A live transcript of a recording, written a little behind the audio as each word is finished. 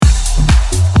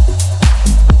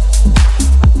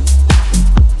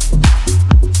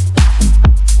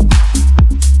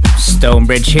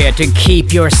StoneBridge here to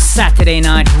keep your Saturday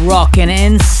night rockin'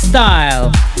 in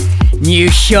style. New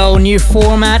show, new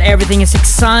format, everything is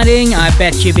exciting. I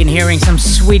bet you've been hearing some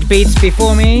sweet beats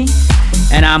before me.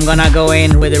 And I'm gonna go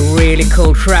in with a really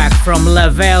cool track from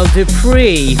Lavelle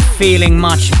Dupree, Feeling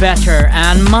Much Better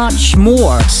and much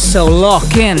more. So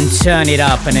lock in, turn it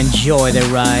up and enjoy the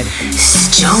ride.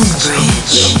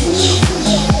 StoneBridge.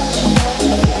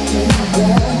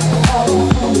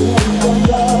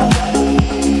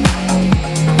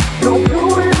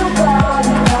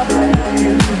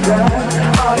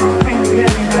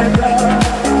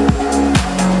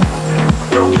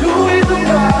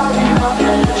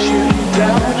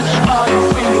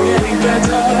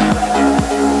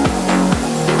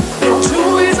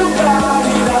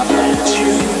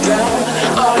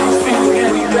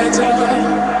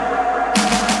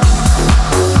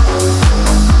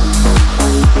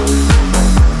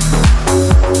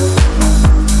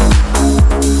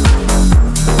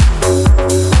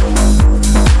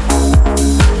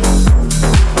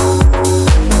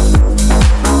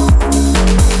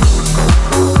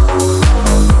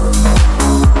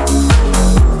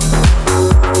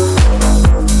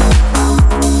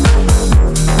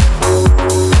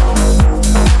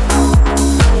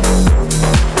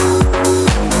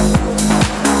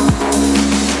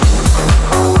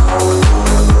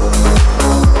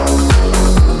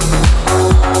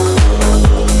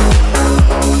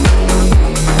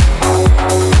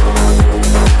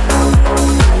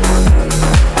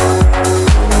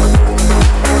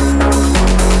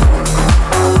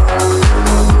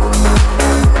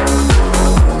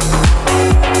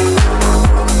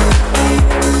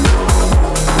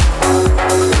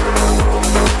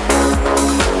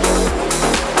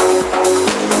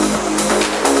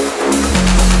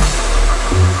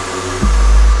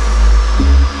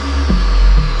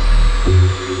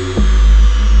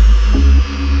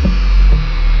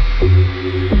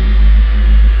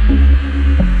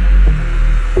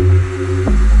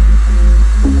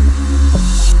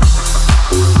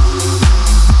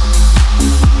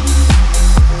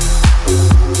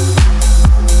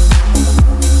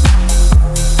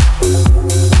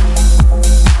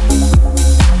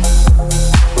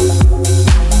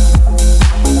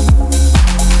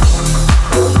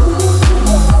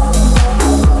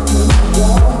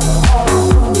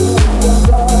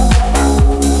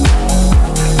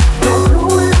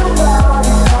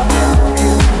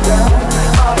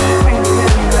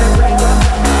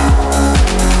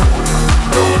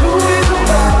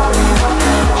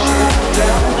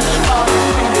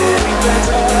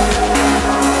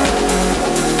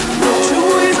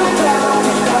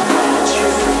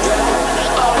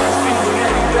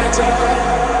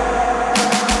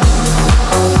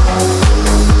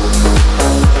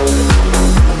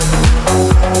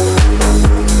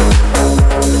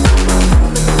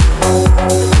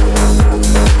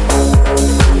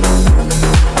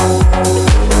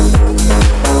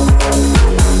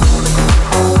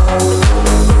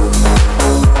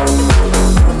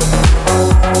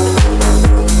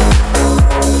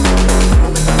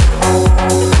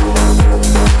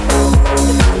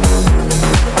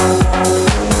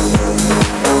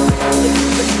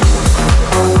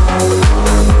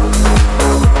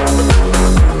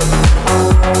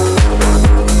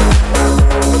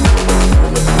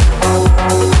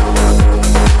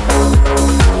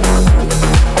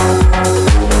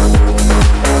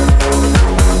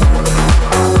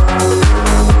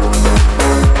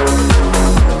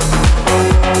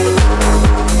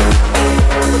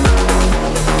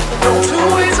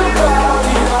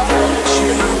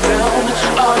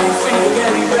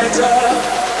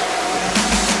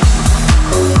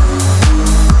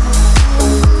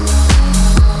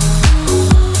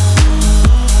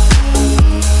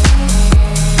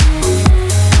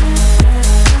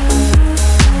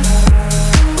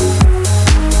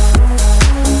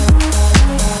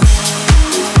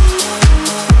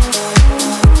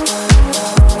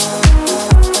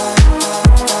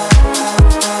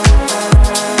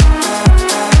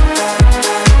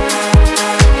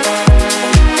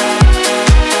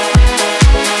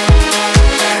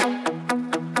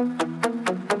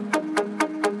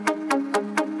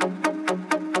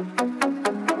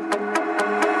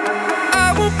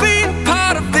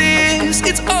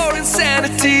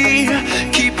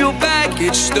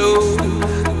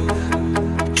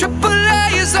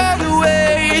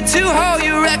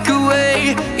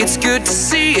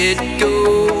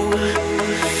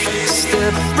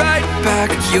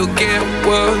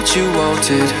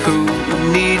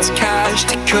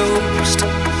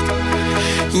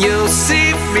 You'll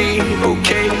see me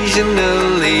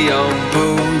occasionally on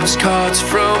postcards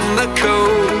from the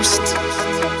coast.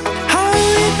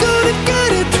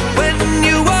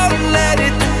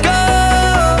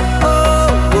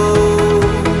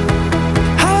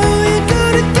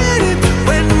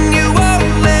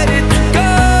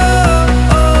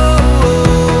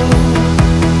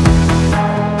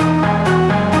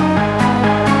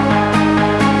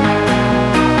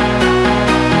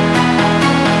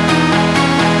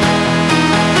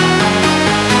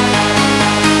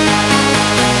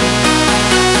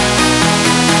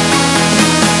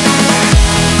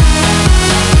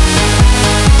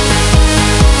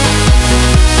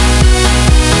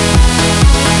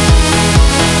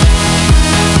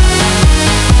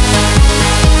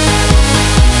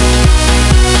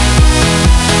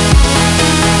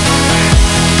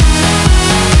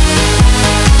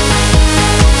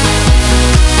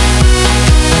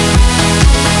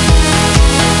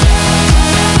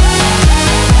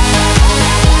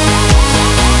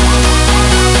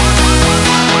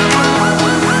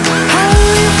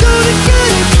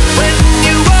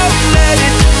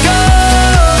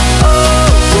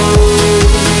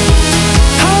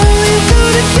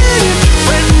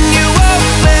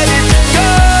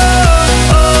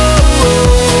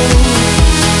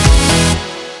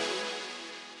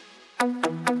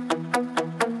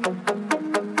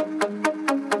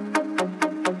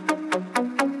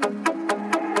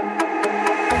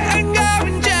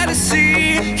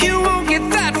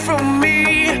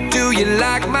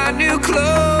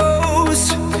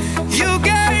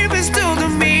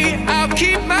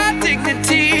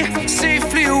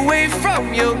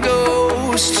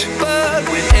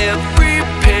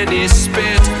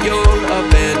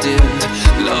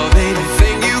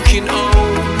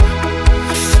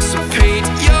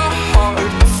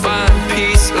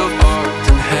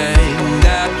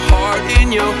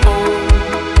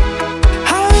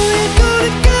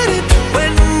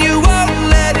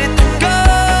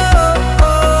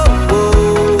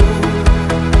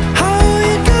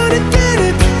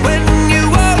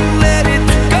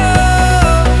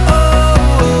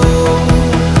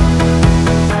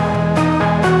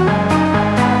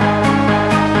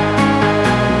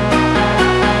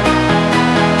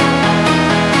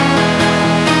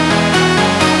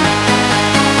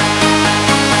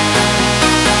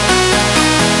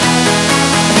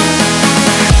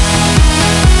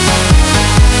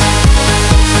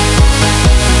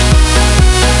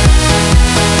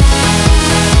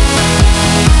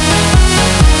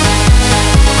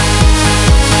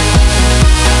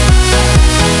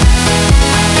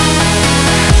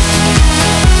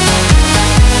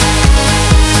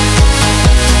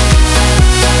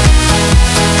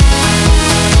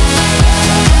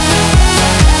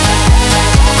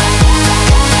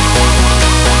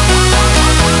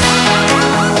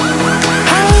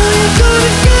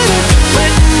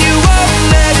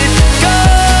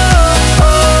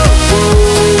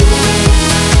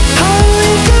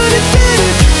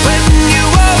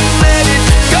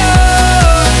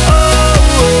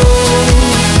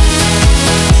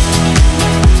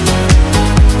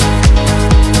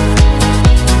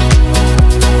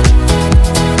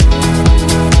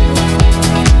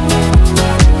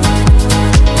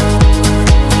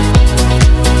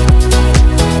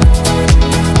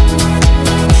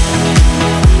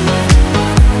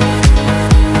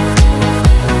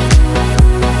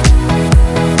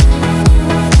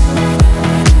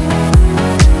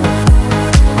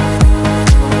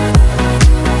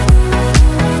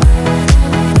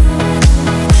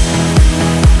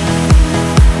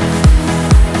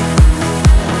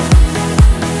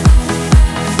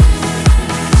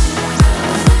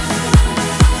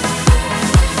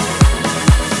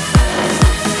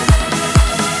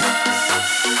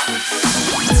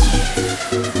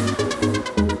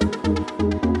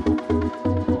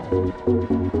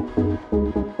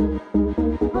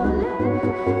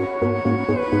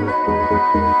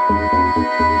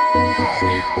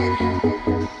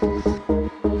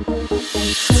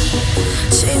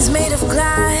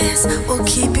 will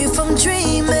keep you from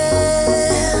dreaming.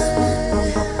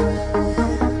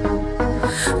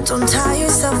 Don't tie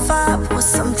yourself up with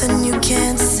something you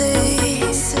can't see.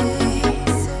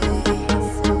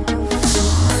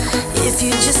 If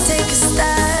you just take a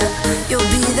step, you'll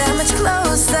be that much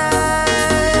closer.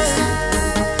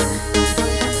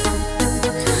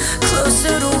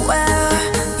 Closer to where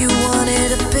you wanted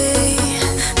to be.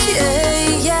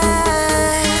 Yeah, yeah.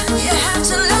 You have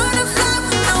to learn to fly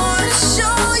with no one to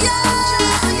show ya.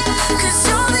 'Cause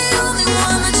you're the only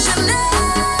one that you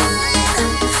need.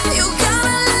 You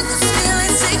gotta let this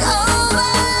feeling take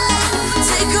over.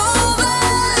 Take over,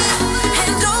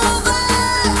 hand over.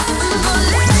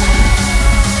 Believe.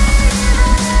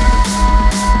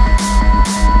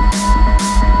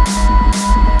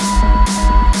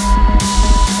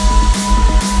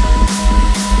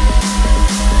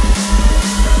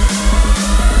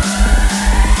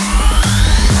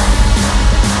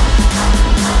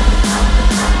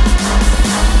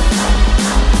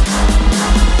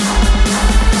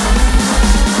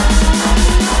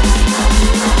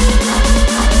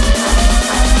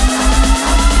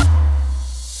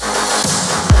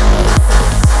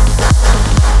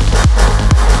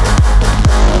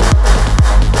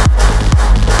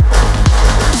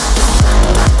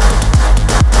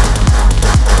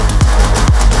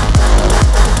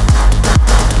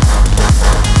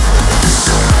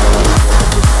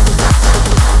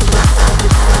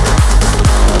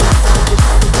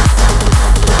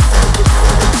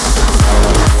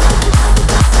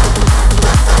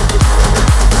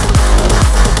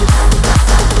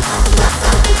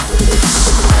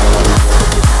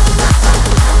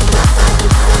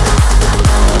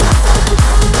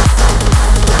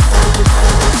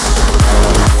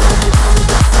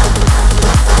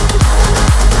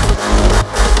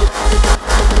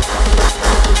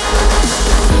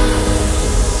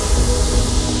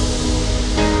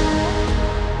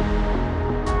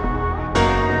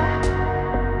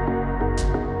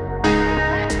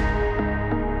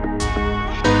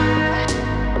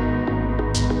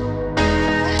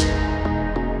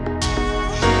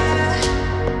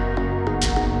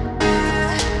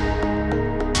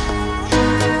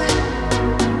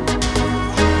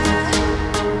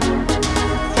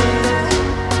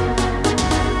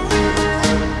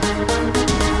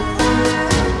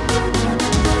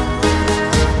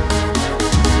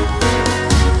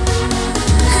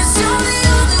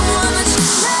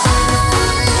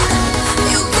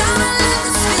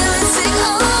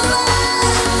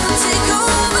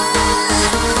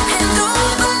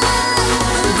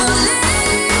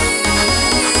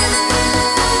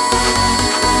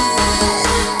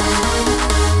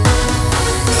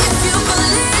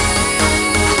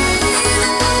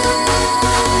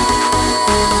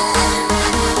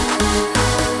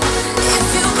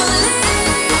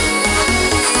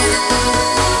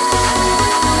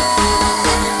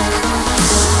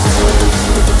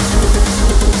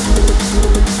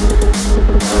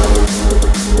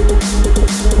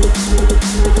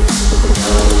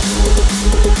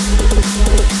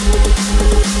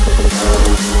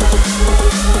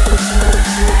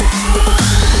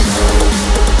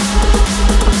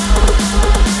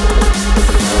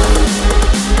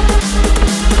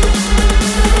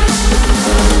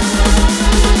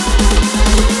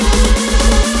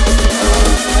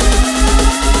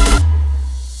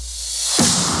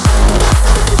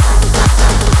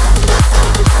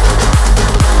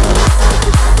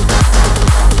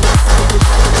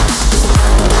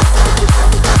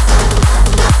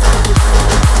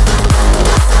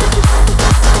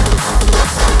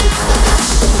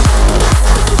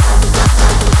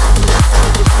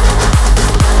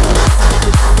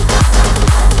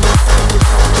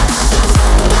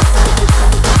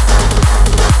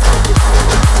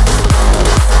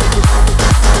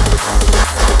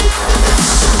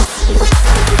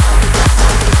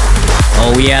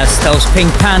 Yes, those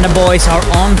Pink Panda boys are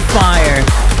on fire.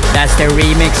 That's their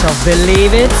remix of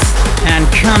Believe It. And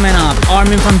coming up,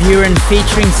 Armin van Buuren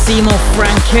featuring Simo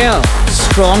Frankel.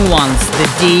 Strong Ones, the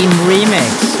Dean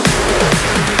remix.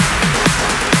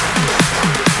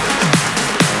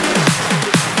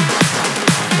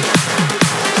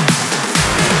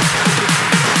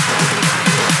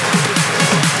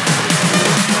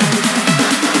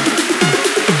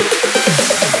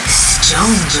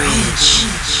 StoneBridge.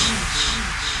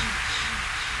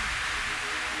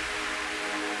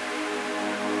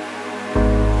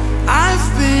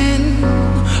 I've been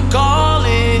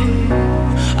calling.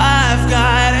 I've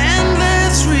got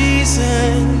endless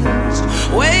reasons.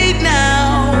 Wait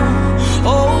now,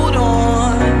 hold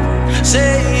on.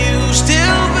 Say you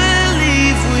still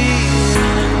believe we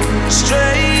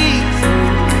straight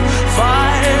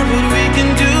fire, but we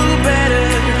can do better.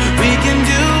 We can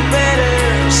do better.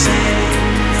 Say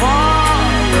for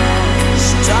us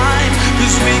time,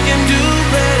 'cause we can do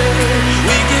better.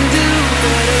 We can do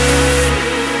better.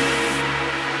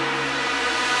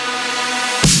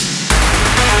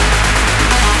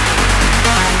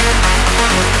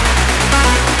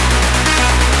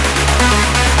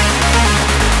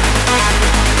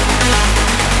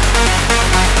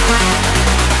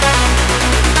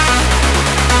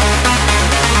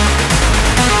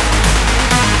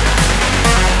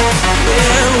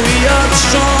 We are the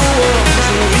strong ones.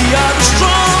 We are the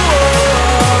strong ones.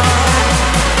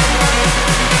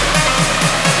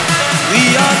 We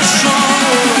are the strong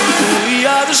ones. We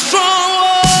are the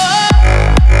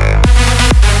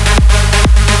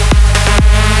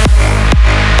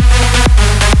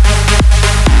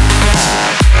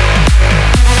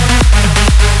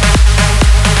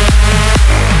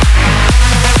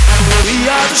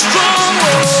strong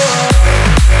ones.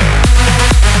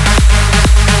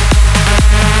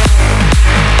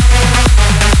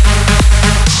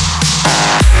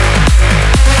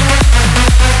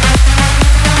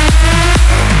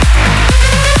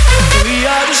 We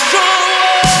are the strong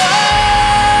ones.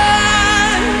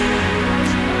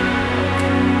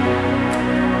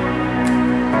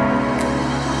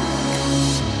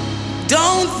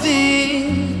 Don't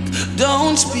think,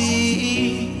 don't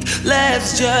speak.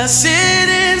 Let's just sit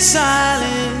in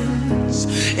silence.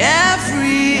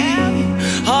 Every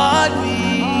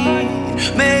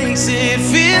heartbeat makes it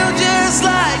feel just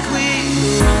like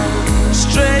we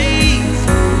straight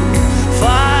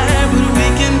fire, but we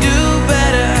can do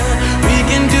better. We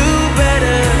can do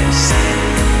better.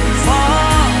 Save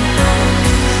for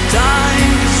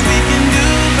time, 'cause we can do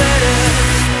better.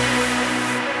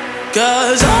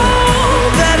 'Cause all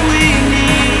that we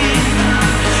need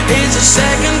is a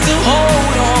second to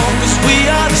hold on, 'cause we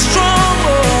are the strong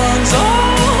ones.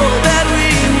 All that we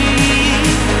need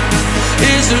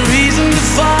is a reason to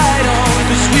fight on,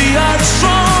 'cause we are the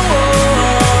strong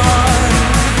ones.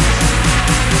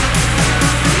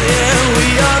 Yeah, we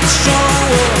are the strong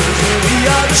ones. We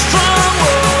are the strong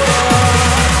ones.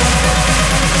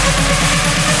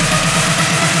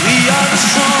 We are the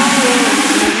strong ones.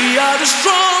 We are the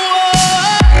strong ones.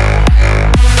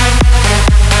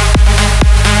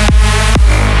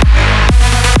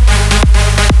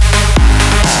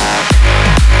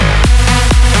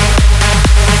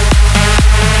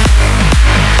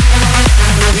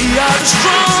 We are the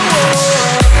strong ones.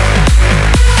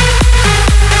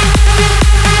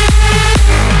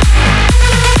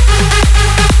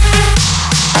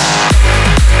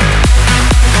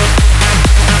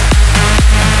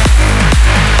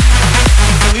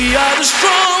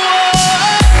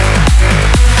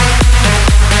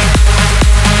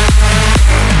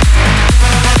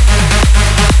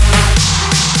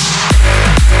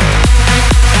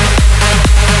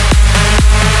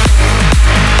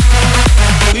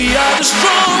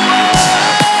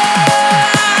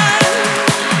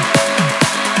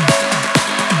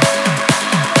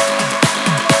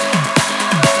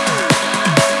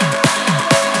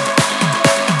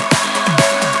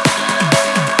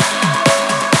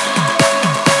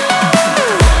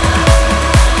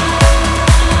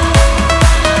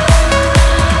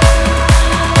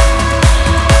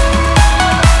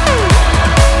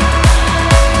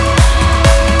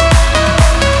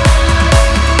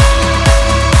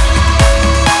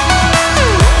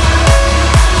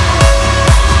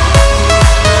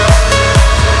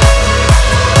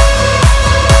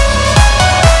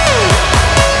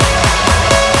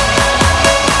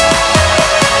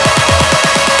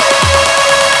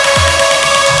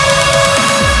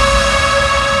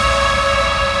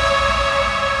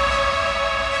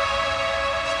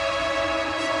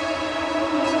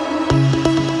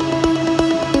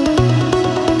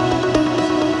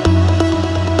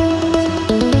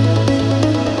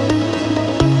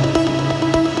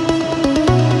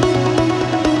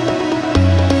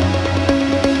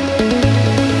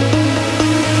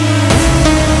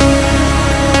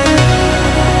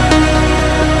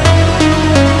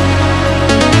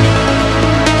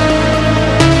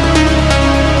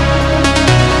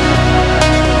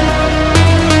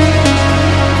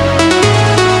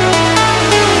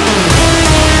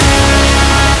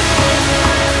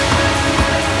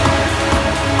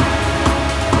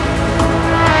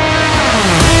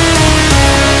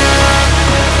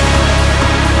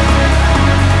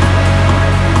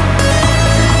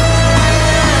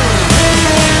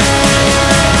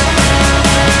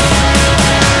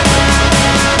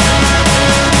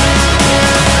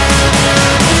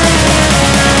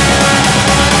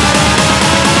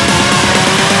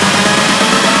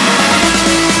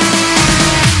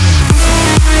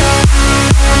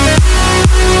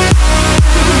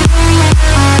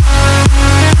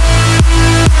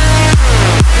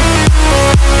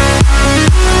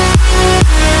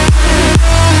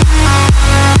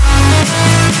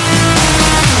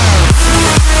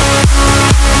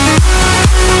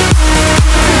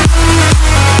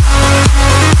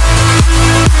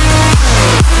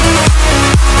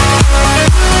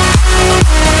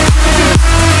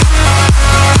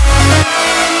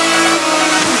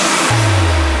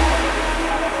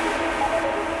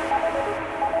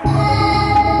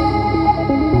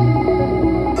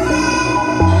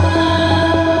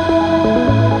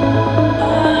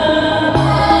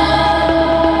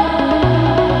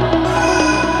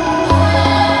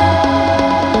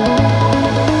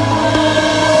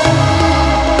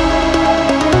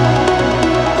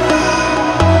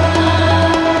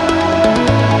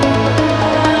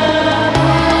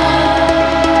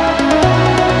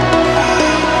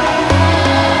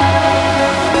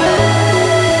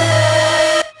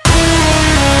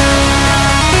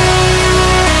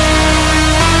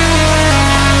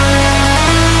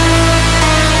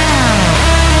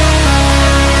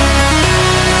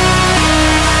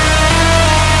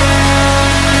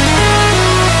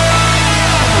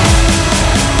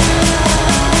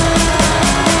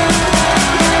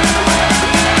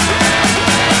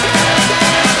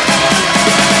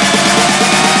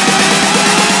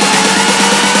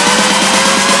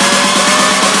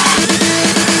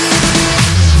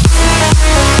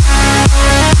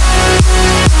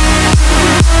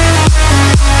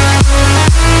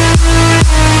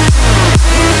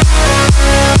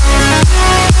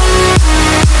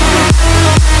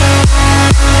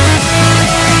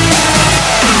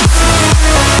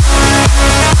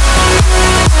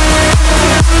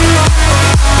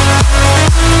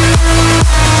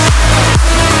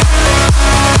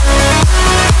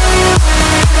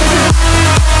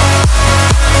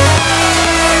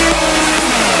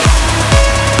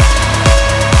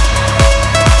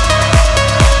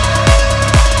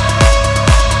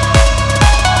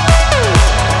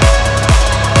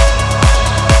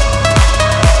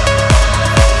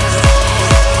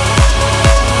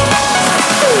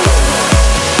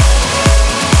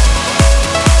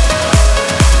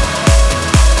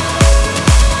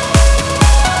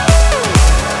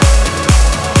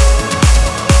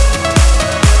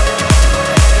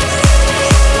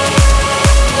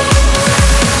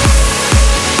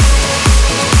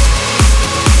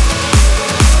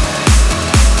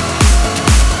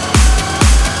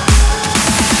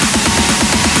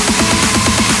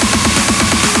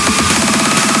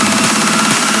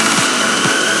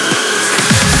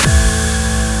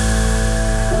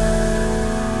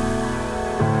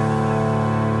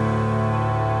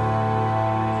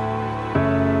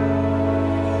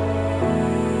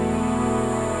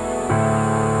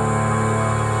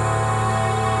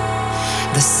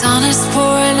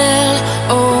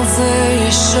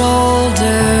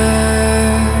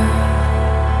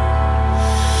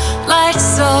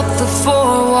 up the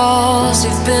four walls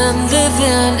you've been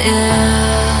living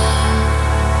in.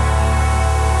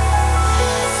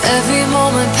 Every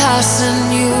moment passing,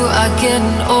 you are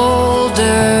getting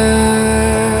older.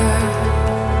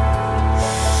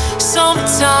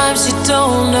 Sometimes you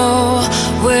don't know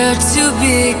where to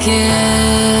begin.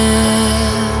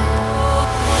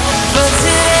 But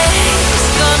today's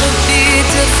gonna be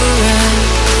different.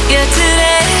 Yeah,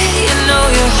 today you know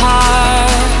your heart.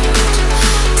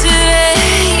 Today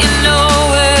you know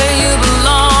where you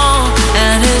belong,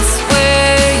 and it's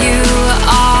where you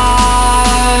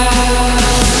are.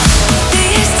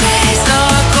 These days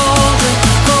are golden,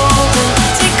 golden.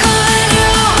 Take all in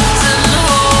your arms and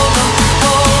hold 'em,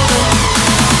 hold 'em.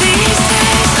 These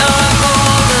days are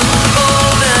golden,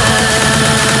 golden.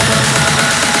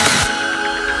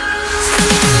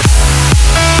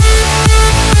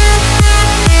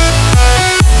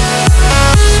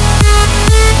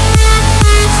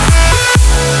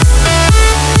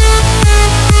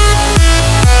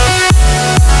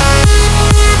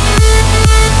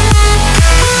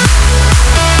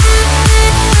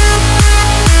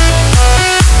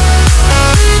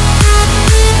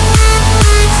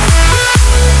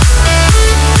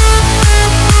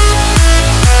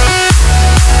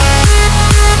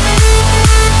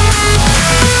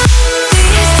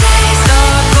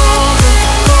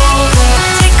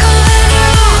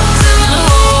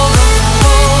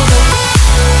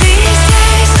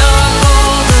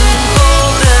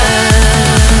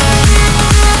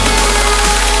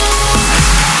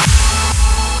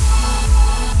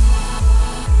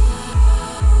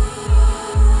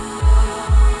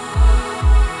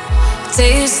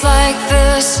 Days like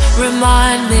this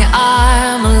remind me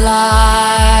I'm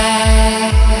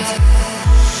alive.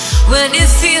 When you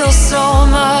feel so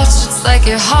much, it's like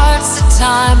your heart's a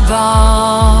time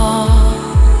bomb.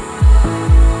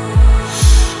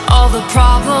 All the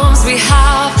problems we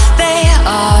have, they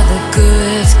are the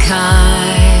good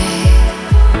kind.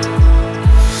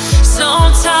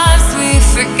 Sometimes we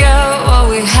forget what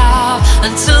we have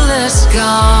until it's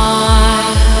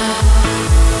gone.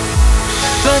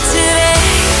 But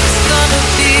today's gonna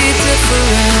be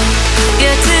different.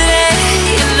 Yeah, today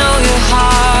you know your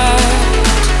heart.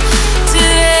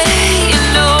 Today you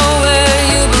know where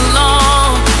you belong,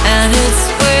 and it's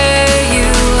where you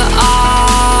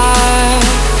are.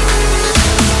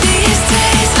 These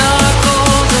days are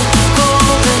golden,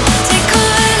 golden. Take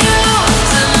all in your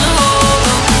arms and hold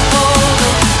 'em, hold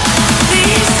 'em.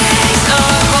 These days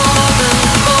are golden,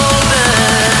 golden.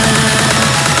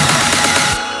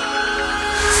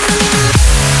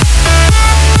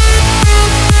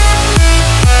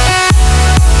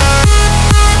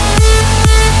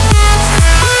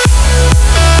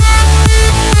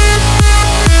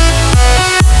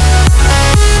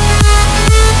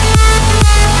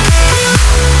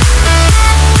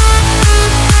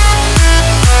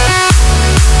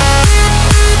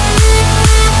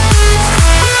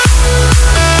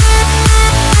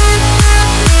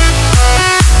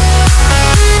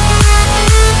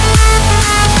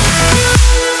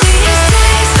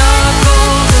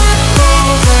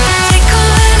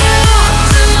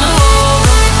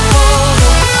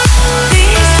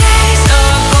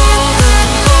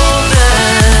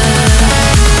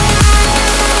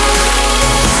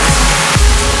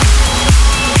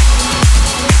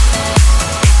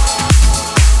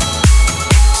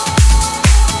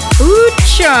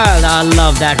 Child, I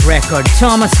love that record.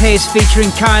 Thomas Hayes featuring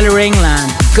Kyler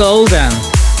England, Golden.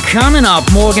 Coming up,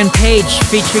 Morgan Page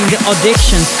featuring The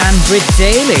Addictions and Britt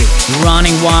Daly,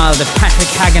 Running Wild, the Patrick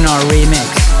Hagenar remix.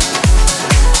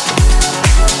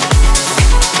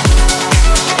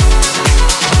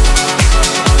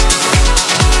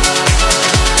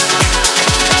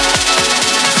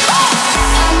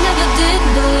 I never did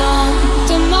belong.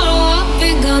 Tomorrow I'll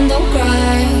be gone, don't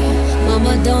cry.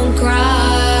 Mama, don't cry.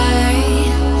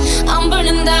 I'm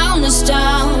burning down this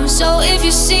town. So if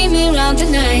you see me around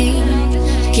tonight,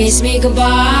 kiss me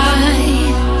goodbye.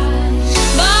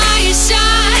 By your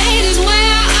side is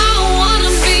where I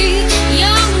wanna be.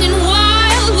 Young and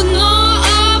wild with no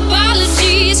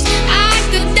apologies. I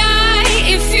could die,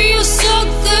 it feels so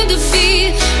good to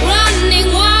be running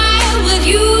wild with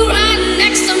you right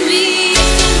next to me.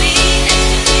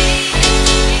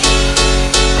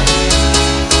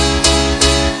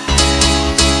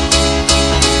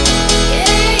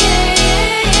 Yeah, yeah, yeah,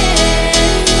 yeah.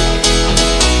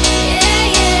 Yeah,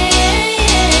 yeah, yeah,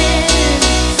 yeah.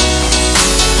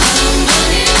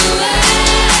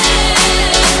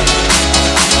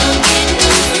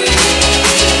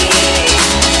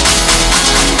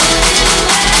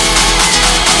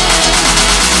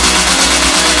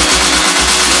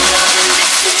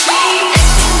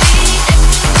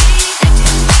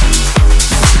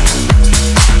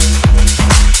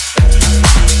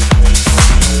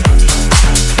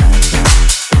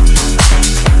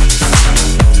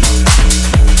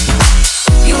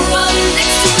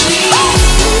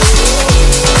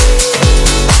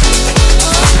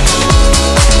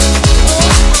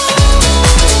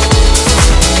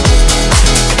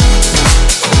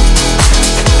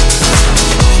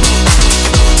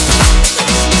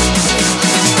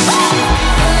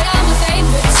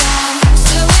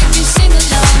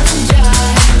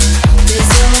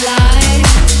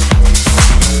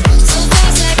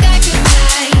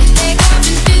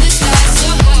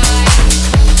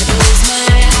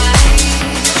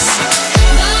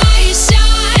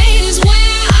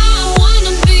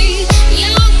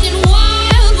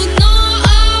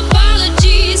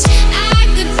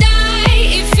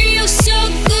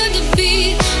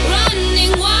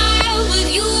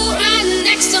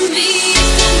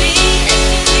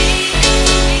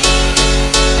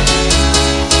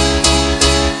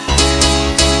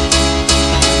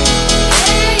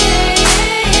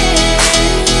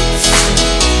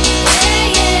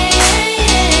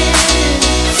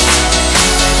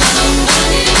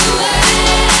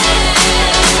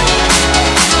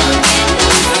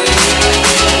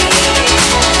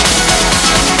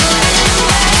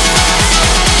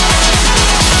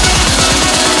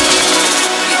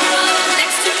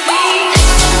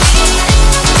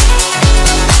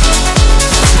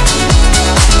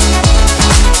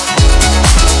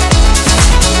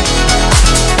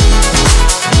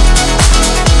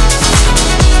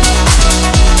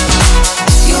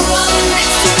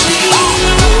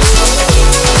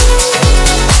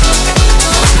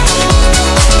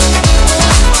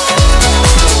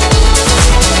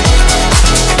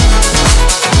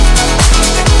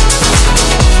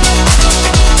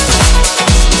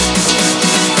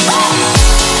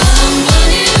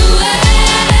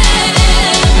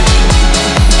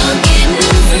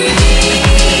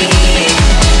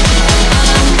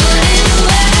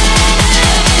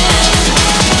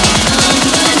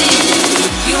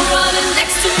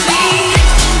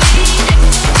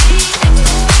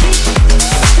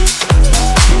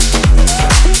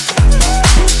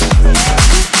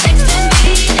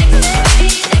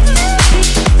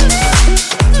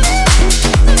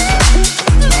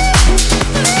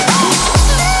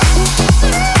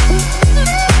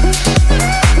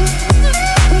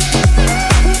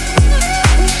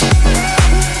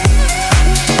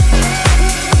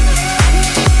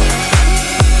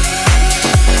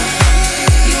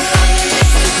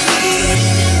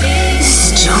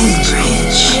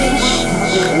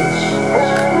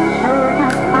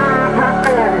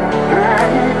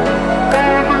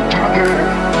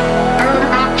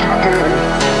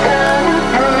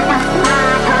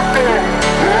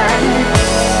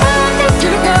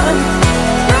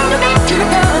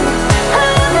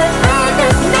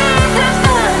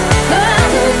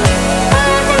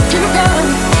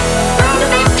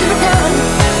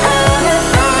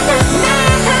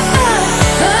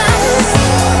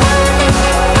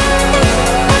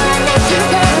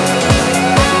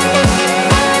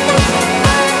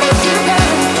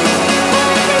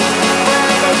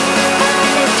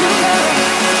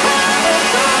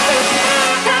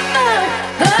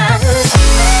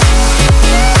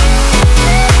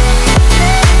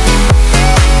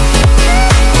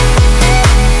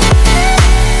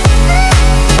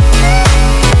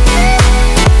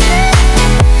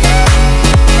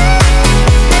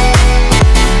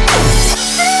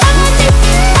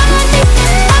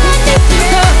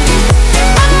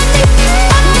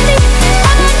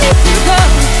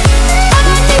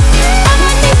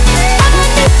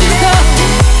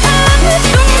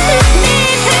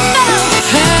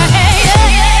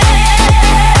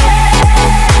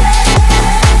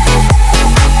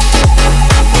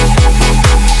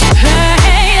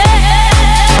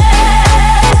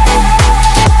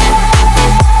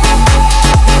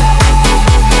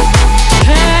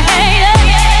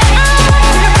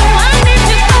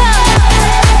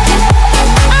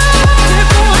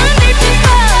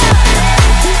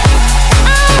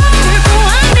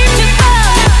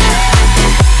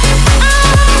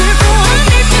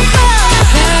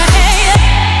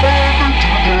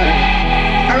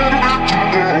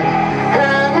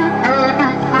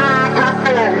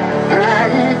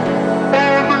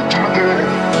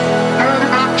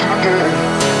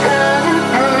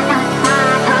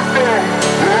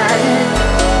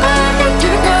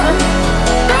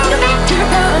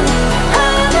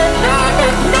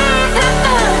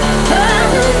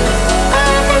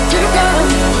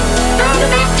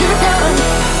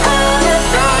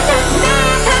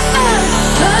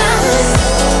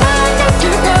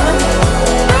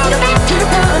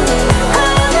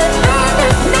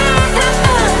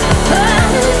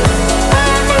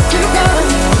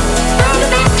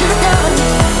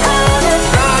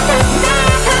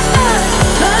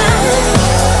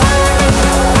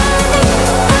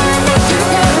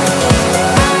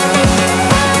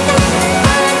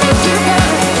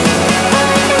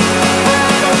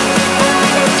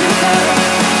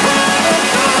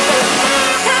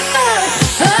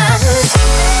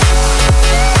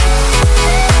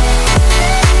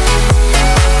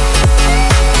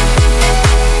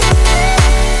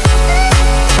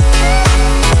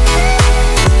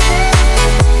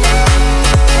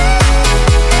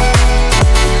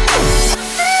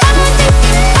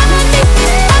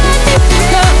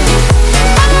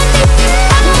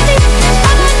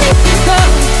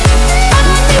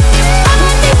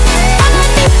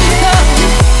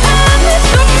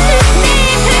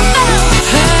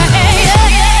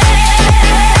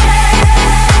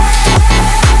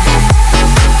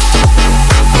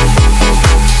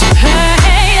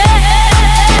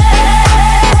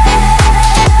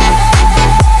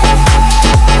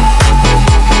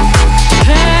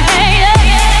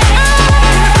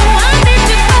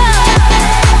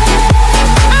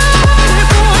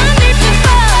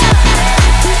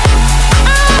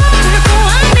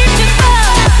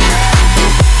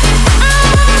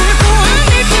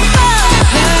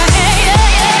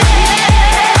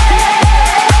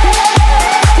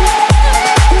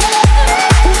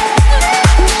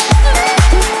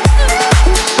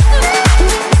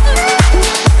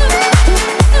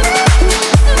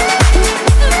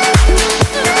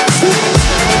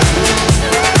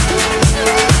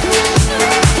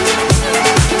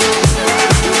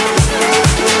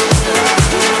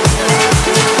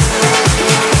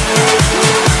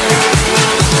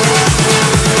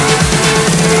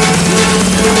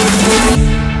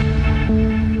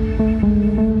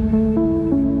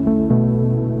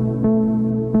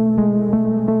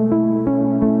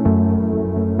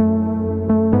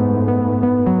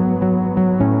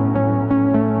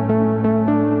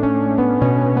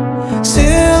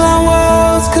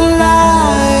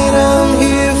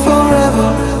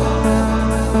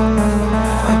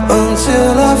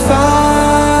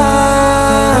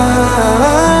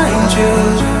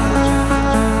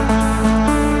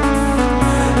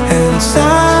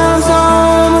 Signs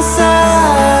on the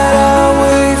side, I'll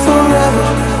wait forever.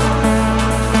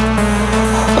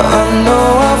 I know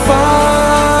I'll find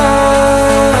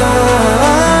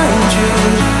you.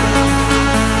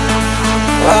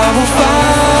 I will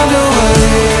find a way.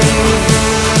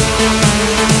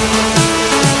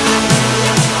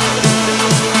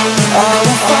 I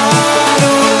will find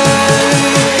a way.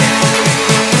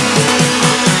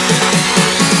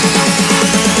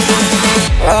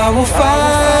 I will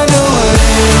find a way.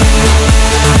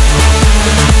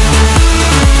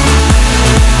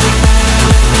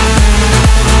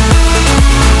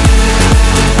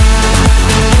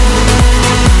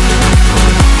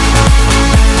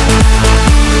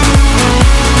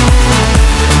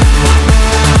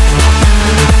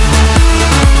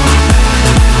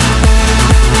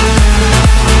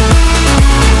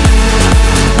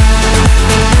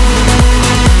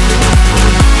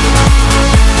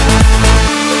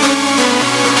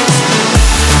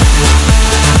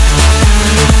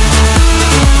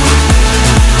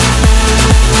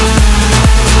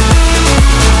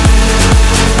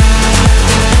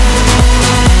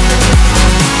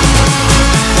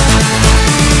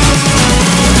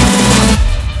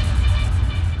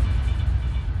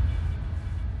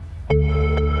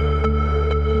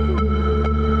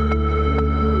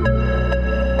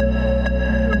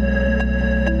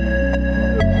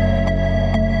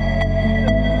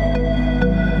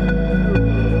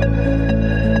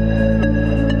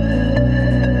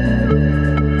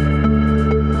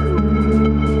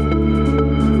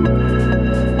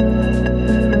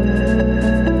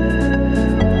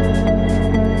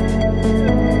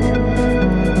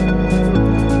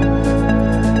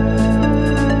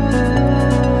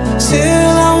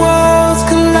 Till our worlds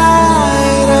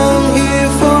collide, I'm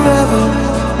here forever.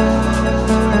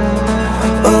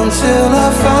 Until I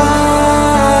find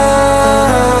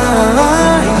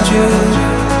you.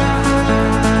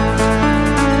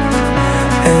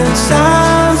 And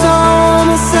signs on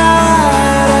the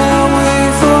side, I'll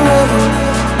wait forever.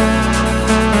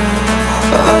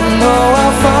 I know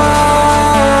I'll find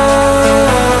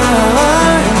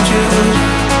you.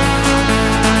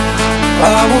 I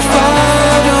will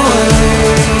find a way.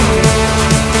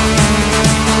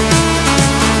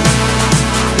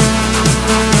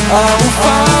 I will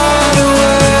find a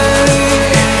way.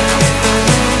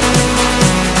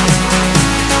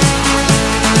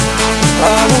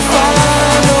 I will find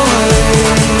a way.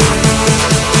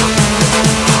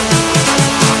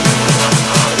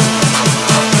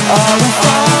 I will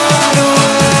find a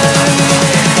way.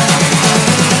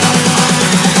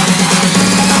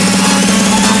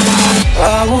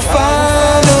 I will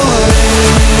find a way.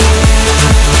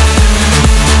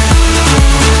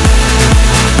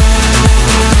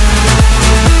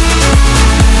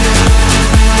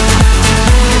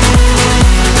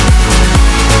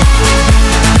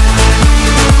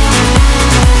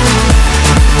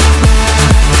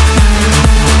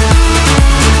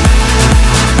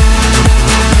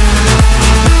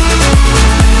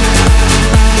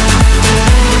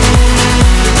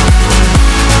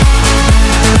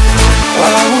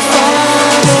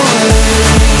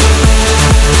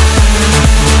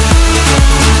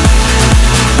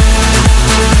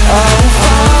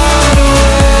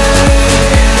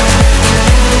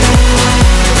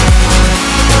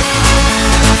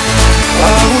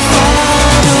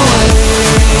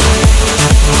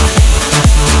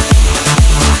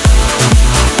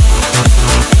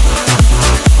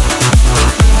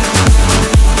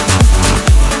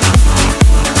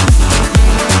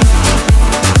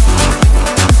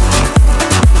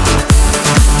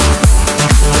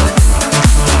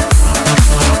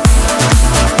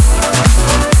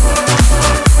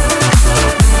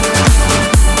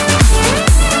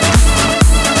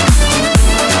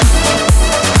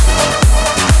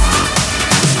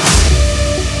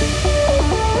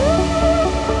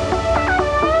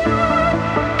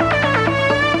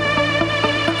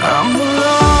 I'm the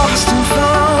lost and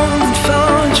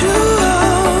found you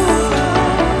out.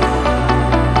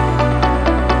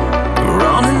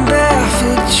 Running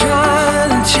barefoot,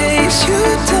 trying to chase you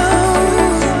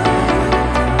down.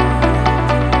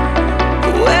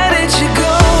 Where did you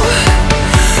go?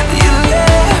 You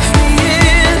left me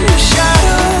in the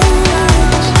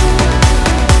shadows.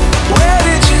 Where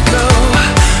did you go?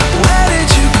 Where did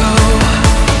you go?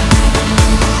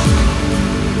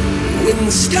 When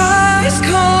the stars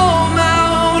come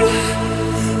out,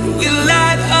 we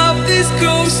light up this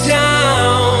ghost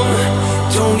town.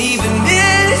 Don't even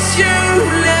miss you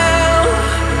now.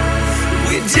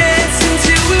 We're dancing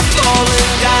till we're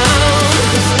falling down.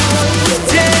 We're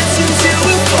dancing till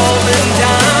we're falling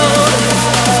down.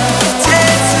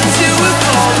 Dancing till we're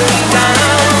falling down.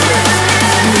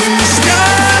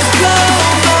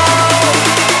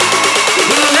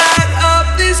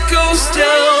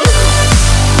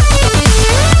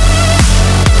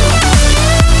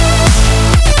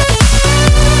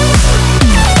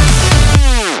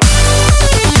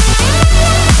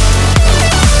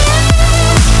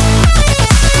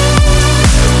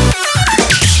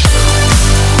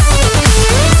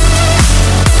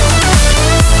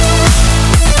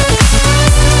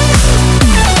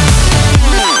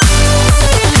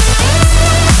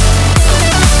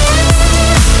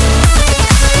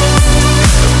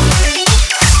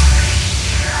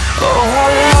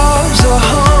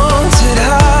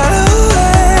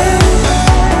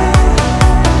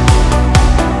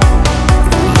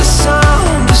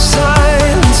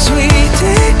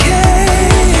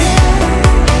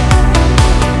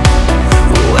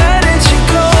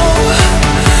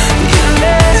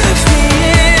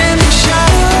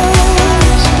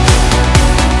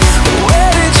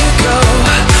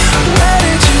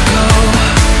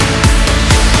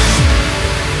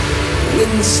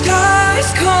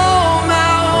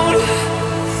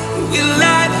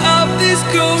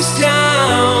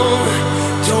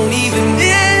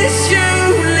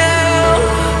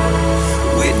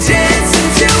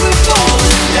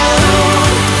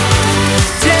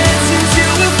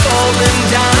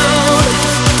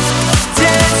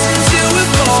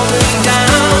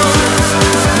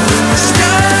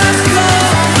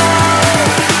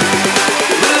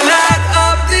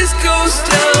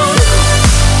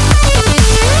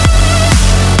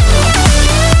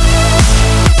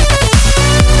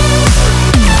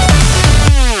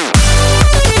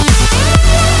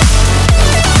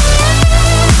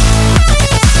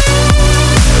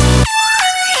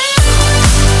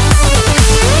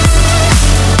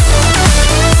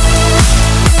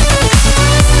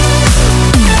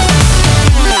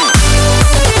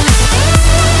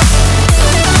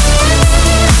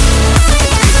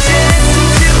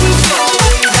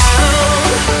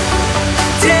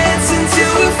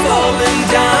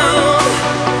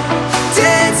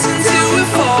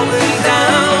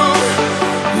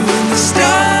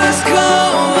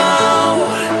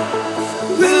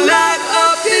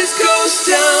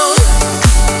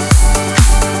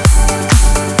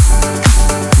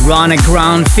 Run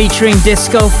Aground featuring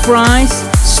Disco Fries,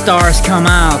 Stars Come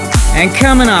Out. And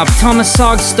coming up, Thomas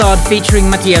Sagstad featuring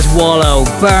Matthias Wallow,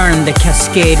 Burn the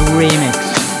Cascade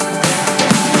remix.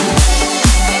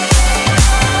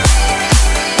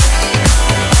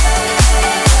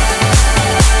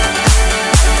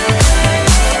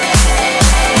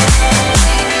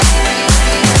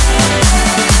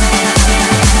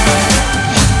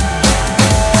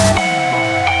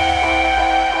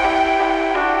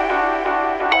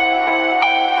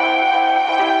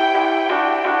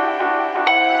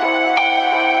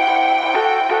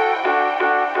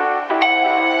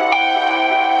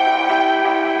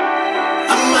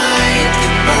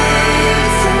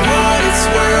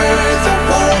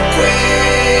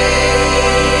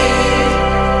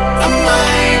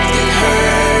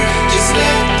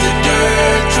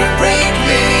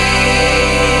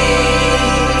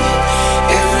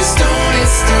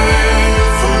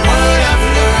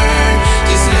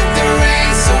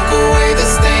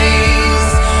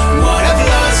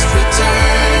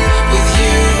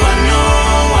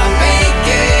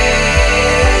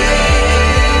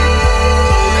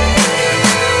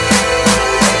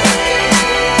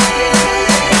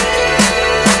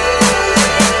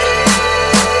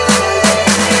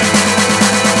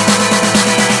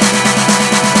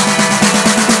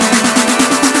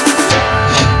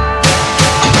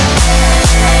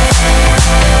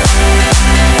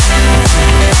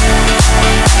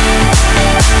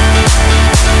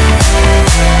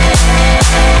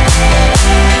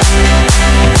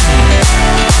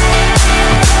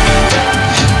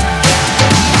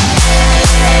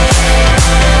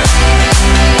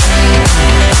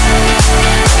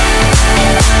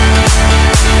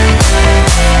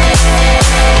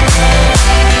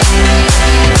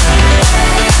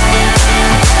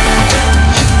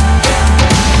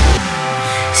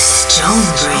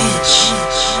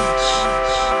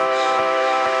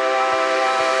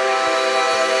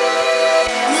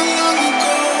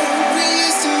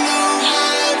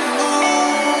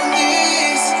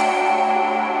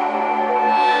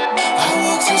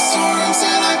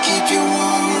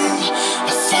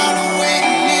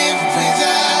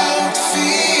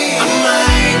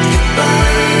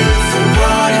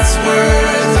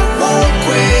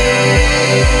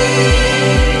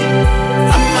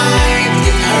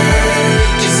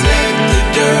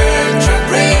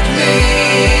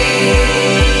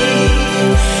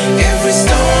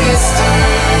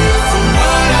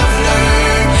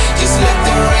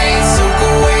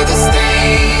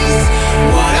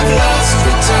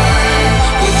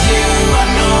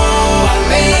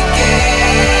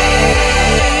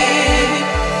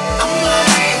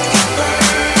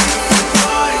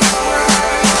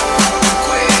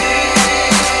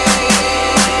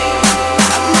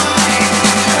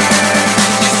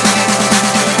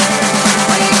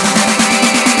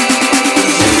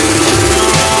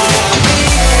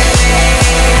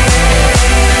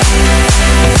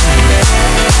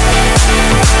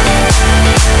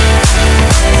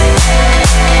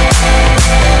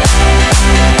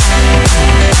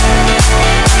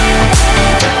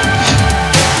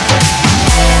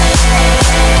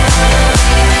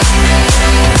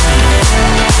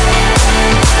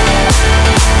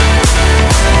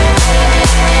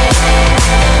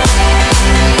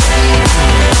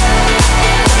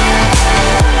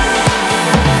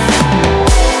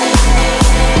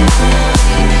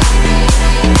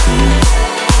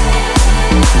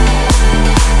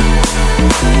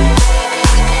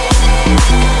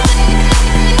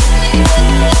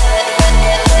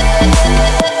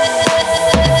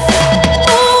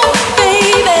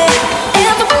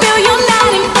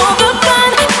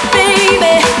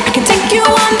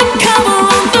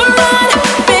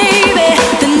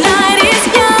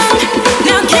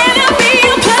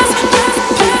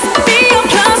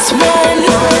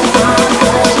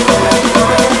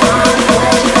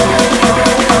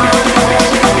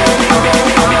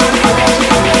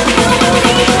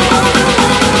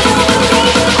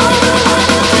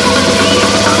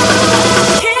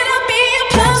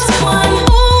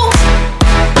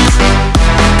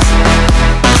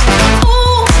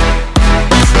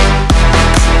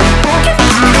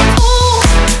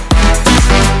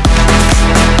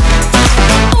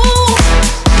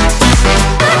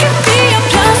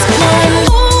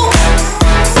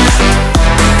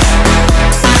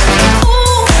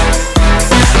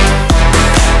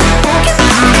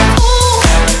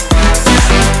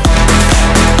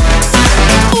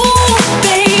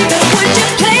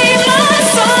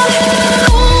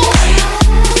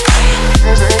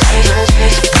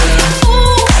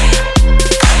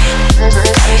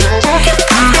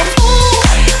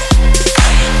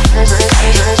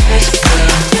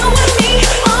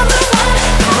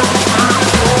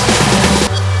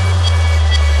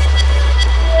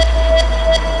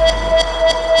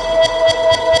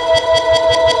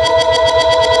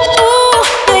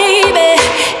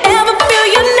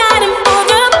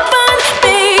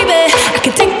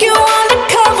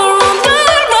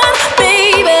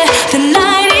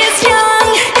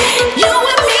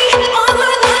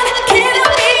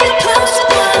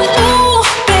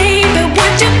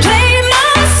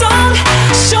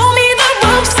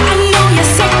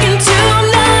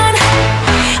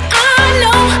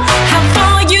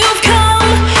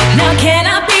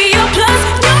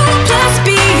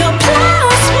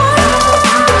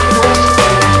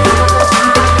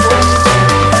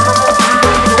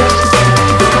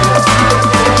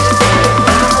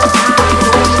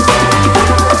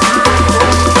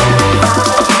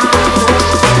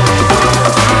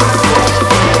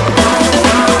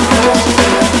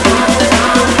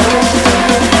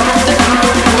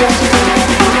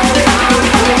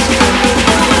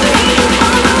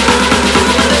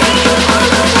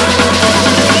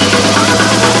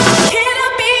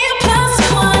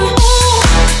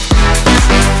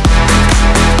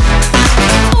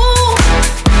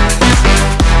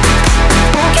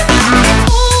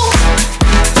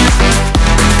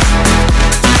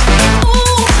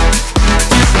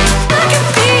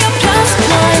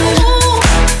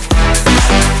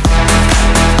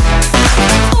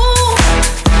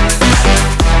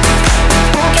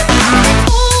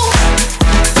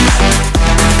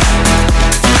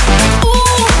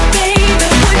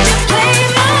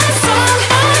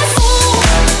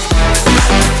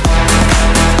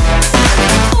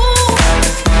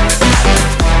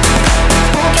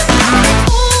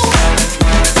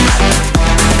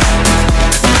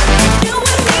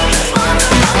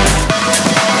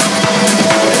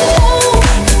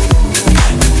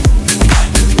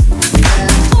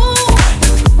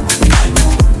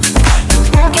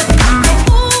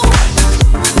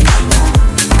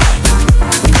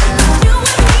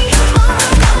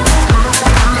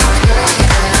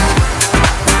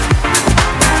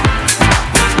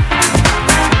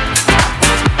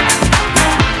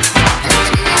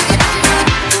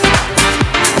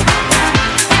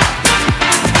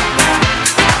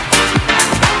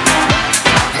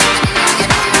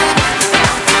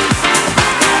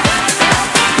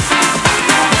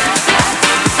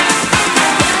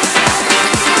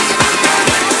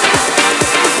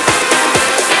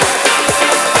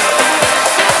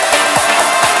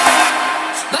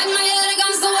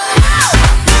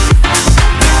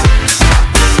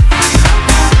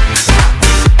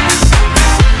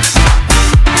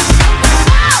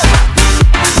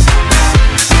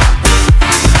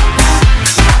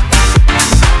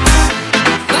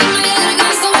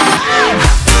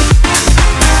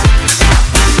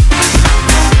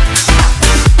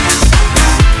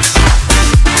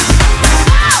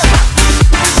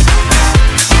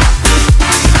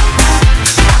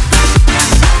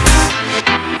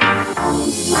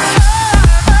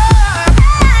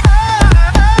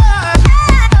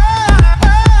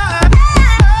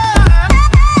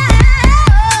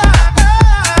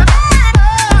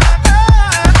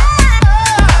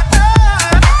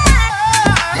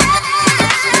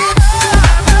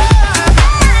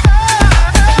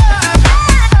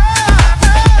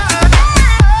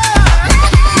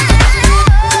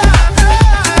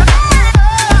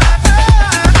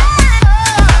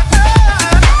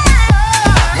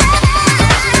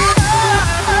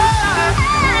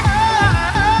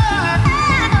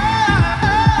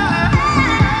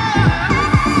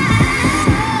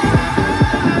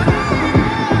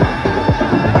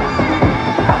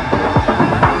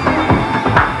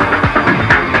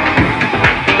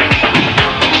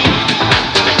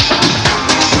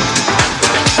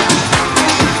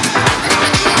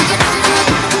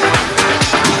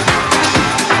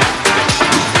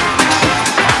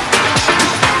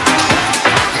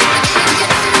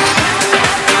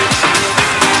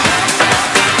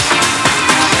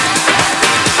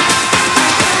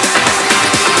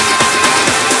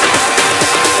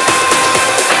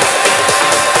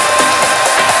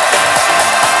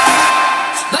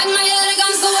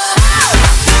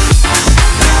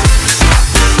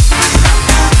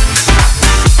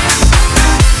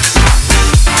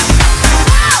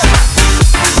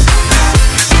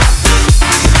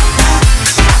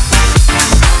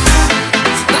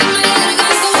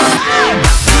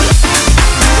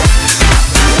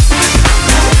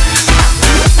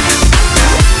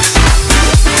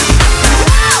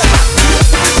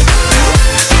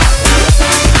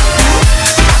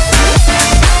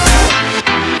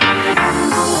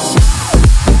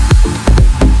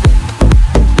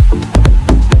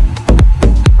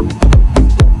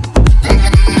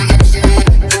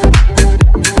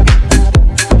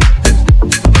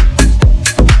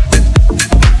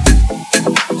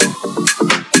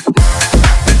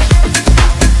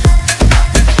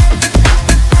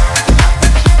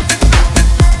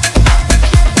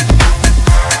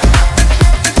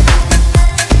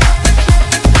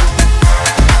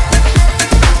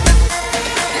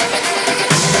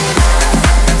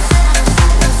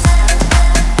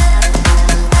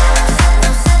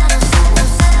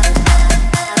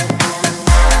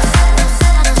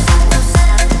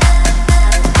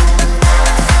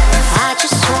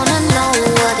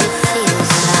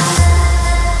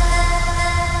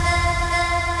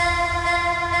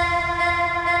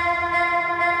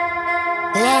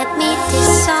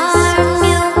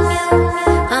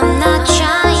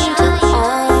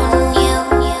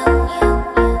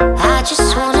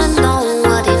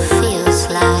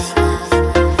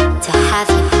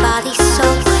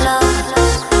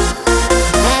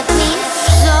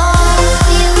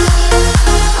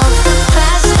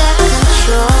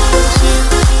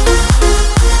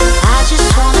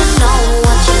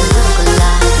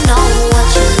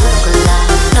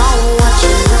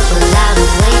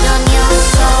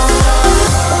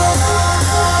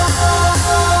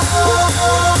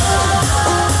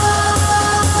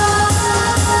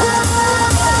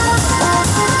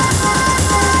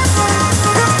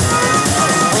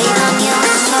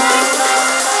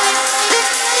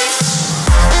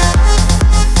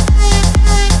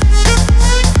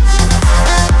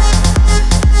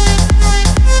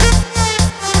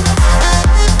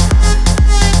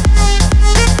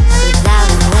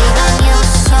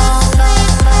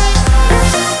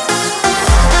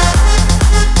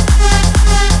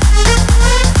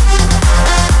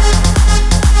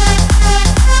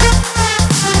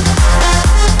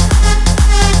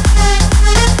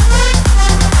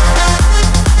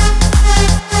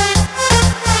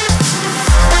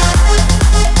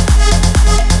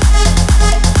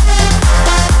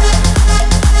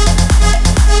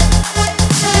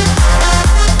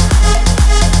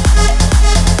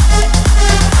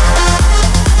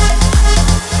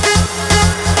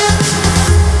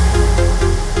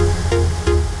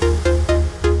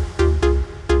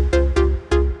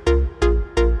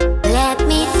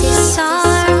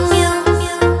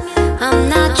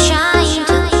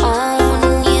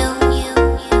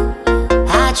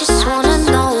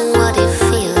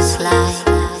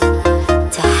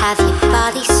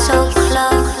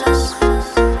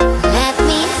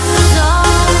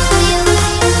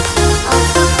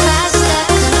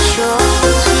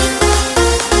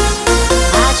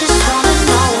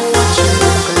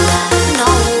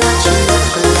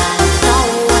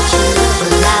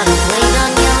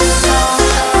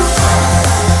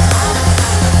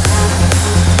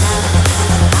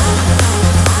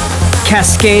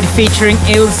 Cascade featuring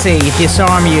Ilse,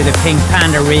 Disarm You, the Pink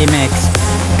Panda remix.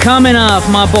 Coming up,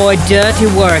 my boy Dirty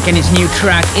Work and his new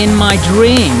track In My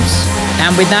Dreams.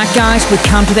 And with that, guys, we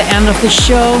come to the end of the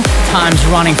show. Time's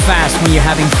running fast when you're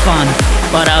having fun,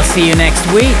 but I'll see you next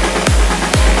week.